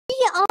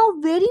We are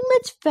very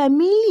much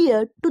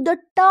familiar to the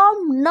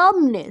term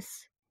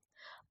numbness.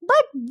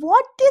 But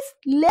what is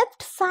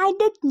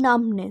left-sided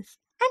numbness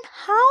and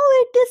how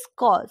it is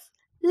caused?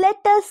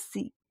 Let us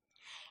see.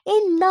 A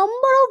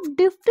number of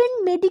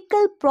different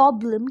medical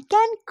problems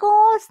can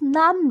cause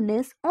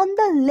numbness on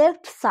the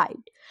left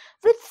side,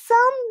 with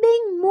some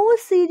being more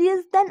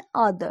serious than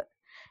others.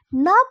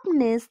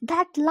 Numbness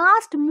that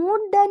lasts more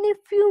than a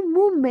few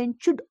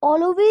moments should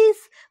always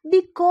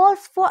be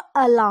cause for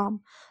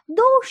alarm,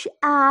 though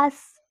as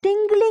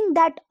tingling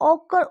that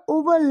occur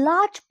over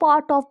large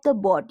part of the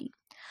body.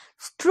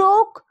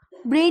 Stroke,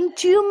 brain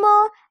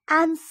tumor,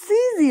 and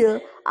seizure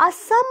are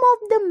some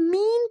of the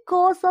main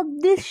cause of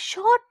this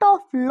sort of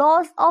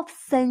loss of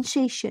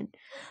sensation.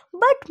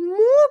 But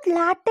more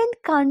latent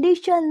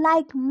conditions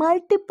like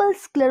multiple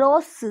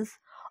sclerosis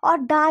or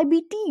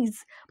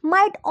diabetes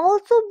might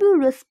also be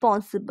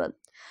responsible.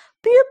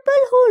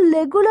 People who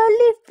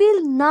regularly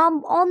feel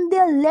numb on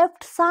their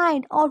left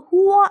side or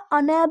who are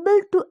unable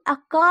to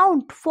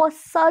account for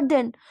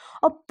sudden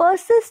or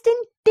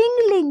persistent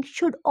tingling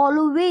should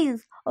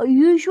always or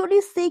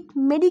usually seek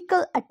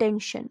medical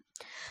attention.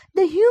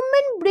 The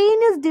human brain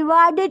is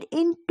divided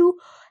into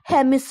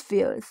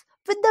hemispheres,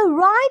 with the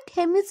right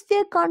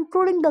hemisphere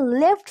controlling the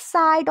left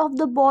side of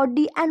the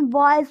body and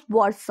vice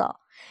versa.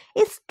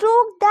 A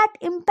stroke that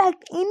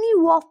impacts any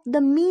of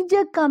the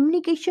major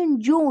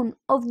communication zone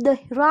of the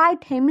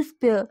right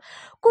hemisphere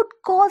could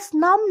cause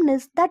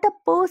numbness that a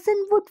person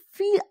would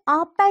feel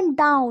up and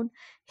down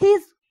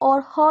his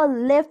or her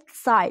left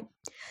side.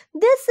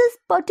 This is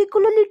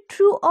particularly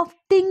true of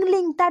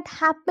tingling that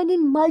happen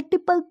in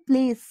multiple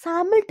places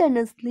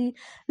simultaneously,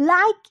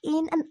 like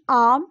in an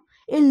arm,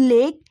 a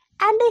leg,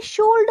 and a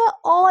shoulder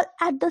all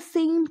at the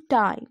same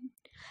time.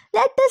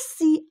 Let us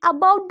see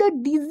about the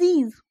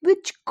disease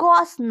which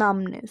cause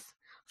numbness.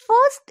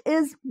 First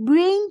is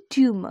brain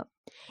tumor.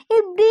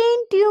 A brain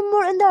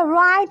tumor in the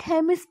right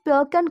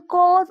hemisphere can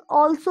cause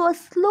also a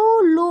slow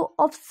low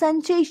of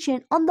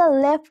sensation on the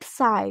left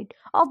side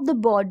of the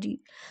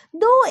body.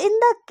 Though in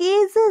the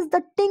cases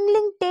the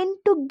tingling tend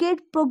to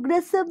get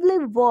progressively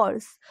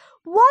worse.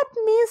 What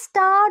may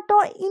start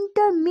or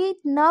intermediate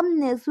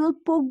numbness will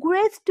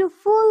progress to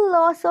full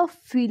loss of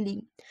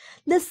feeling.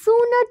 The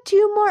sooner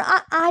tumors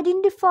are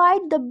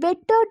identified, the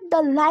better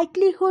the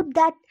likelihood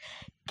that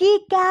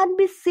can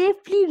be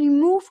safely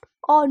removed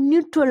or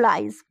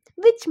neutralized,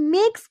 which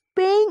makes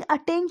paying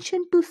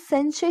attention to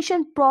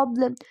sensation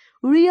problem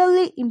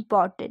really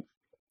important.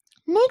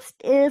 Next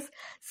is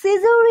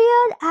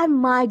caesarean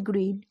and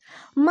migraine.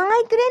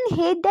 Migraine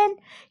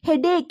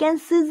headache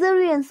and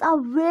caesareans are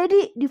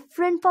very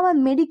different from a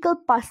medical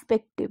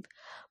perspective,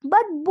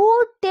 but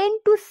both tend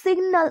to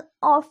signal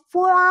or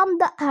forearm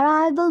the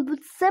arrival with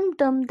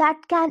symptoms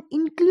that can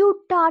include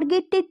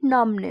targeted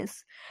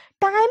numbness.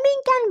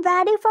 Timing can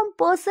vary from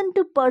person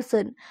to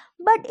person,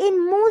 but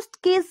in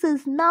most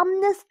cases,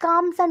 numbness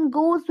comes and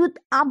goes with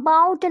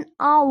about an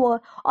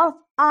hour of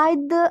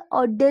either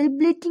a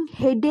debilitating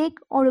headache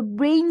or a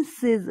brain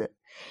seizure.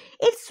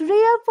 It's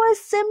rare for a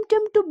symptom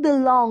to be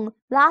long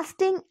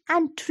lasting,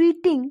 and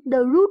treating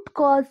the root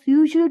cause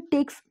usually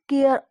takes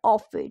care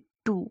of it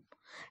too.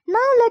 Now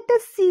let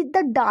us see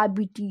the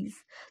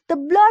diabetes. The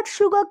blood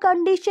sugar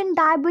condition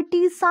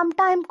diabetes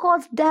sometimes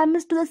causes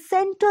damage to the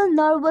central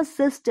nervous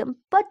system,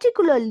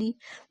 particularly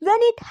when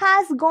it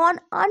has gone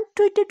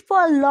untreated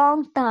for a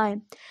long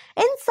time.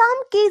 In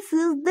some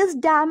cases, this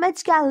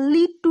damage can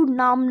lead to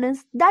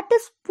numbness that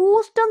is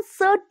forced on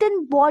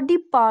certain body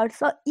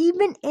parts or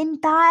even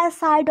entire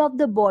side of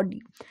the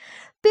body.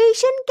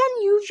 Patients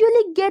can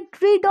usually get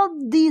rid of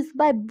these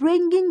by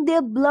bringing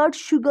their blood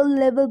sugar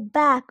level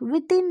back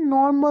within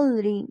normal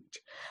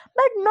range,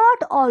 but not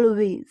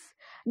always.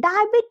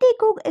 Diabetic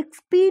who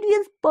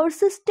experience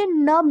persistent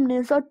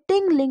numbness or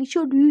tingling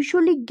should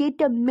usually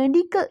get a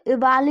medical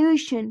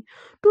evaluation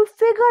to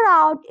figure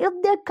out if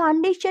their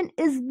condition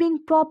is being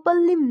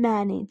properly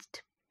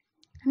managed.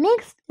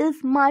 Next is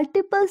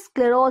multiple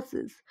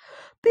sclerosis.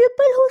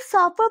 People who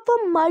suffer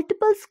from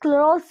multiple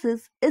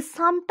sclerosis is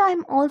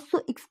sometimes also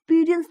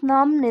experience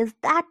numbness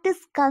that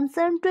is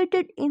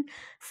concentrated in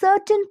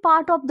certain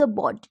part of the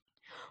body.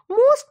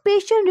 Most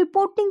patients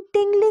reporting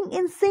tingling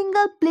in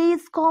single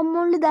place,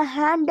 commonly the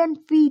hand and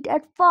feet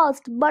at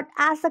first, but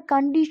as a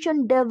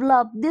condition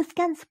develops, this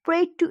can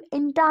spread to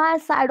entire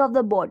side of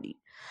the body.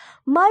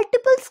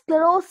 Multiple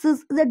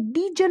sclerosis is a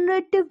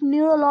degenerative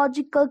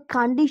neurological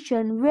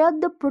condition where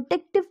the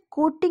protective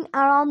coating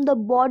around the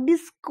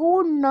body's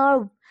core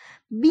nerve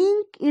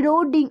being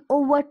eroding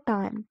over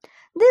time.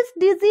 This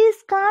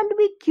disease can't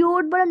be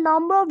cured, but a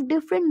number of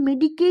different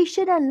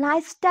medication and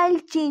lifestyle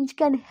change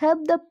can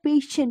help the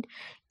patient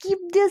keep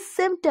this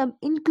symptom,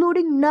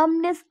 including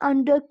numbness,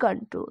 under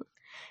control.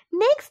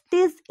 Next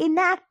is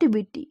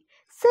inactivity.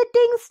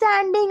 Sitting,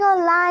 standing, or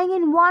lying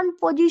in one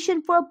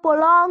position for a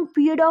prolonged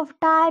period of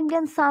time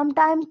can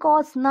sometimes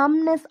cause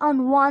numbness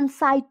on one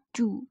side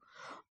too.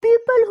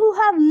 People who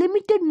have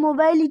limited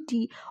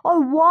mobility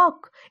or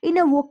work in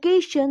a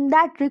vocation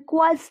that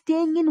requires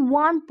staying in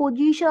one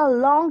position a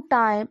long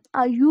time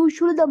are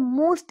usually the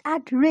most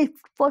at risk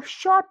for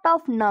sort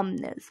of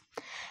numbness.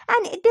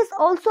 And it is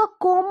also a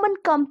common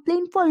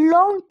complaint for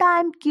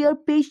long-time care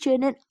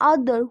patients and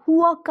others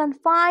who are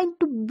confined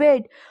to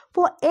bed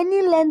for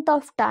any length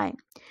of time.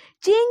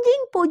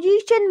 Changing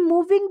position,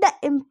 moving the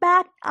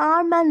impact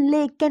arm and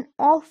leg can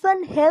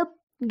often help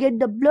get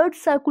the blood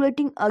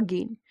circulating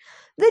again,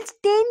 which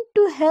tend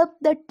to help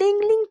the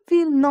tingling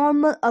feel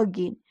normal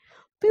again.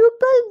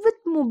 People with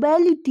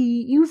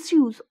mobility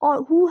issues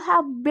or who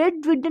have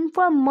bedridden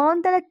for a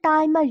month at a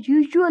time are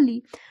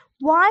usually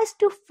wise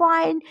to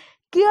find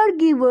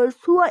caregivers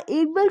who are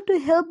able to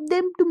help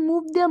them to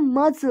move their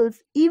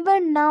muscles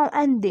even now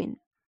and then.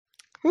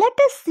 Let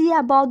us see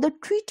about the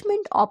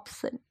treatment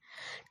option.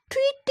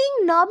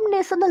 Treating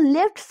numbness on the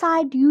left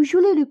side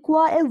usually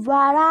requires a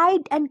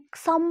varied and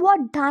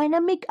somewhat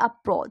dynamic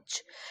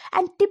approach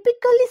and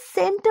typically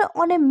center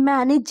on a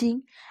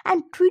managing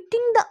and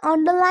treating the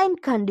underlying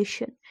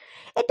condition.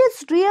 It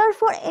is rare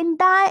for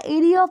entire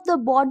area of the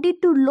body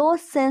to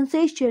lose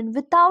sensation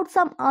without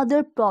some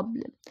other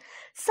problem.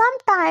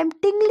 Sometimes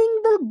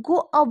tingling will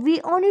go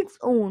away on its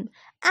own,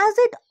 as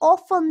is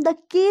often the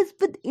case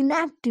with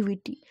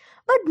inactivity.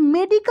 But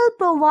medical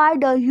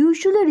providers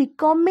usually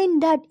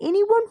recommend that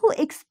anyone who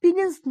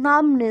experiences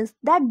numbness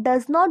that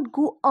does not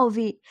go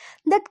away,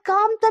 that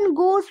comes and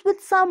goes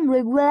with some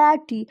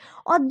regularity,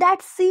 or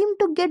that seems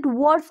to get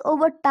worse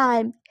over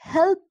time,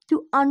 help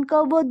to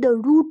uncover the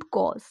root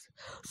cause.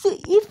 So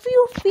if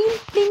you feel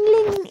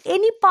tingling in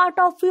any part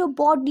of your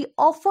body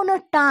often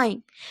a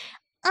time,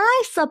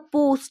 I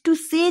suppose to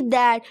say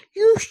that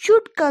you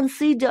should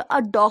consider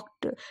a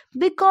doctor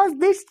because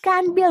this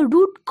can be a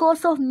root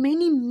cause of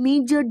many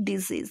major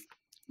diseases.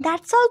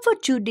 That's all for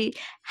today.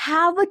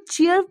 Have a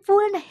cheerful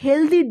and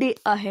healthy day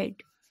ahead.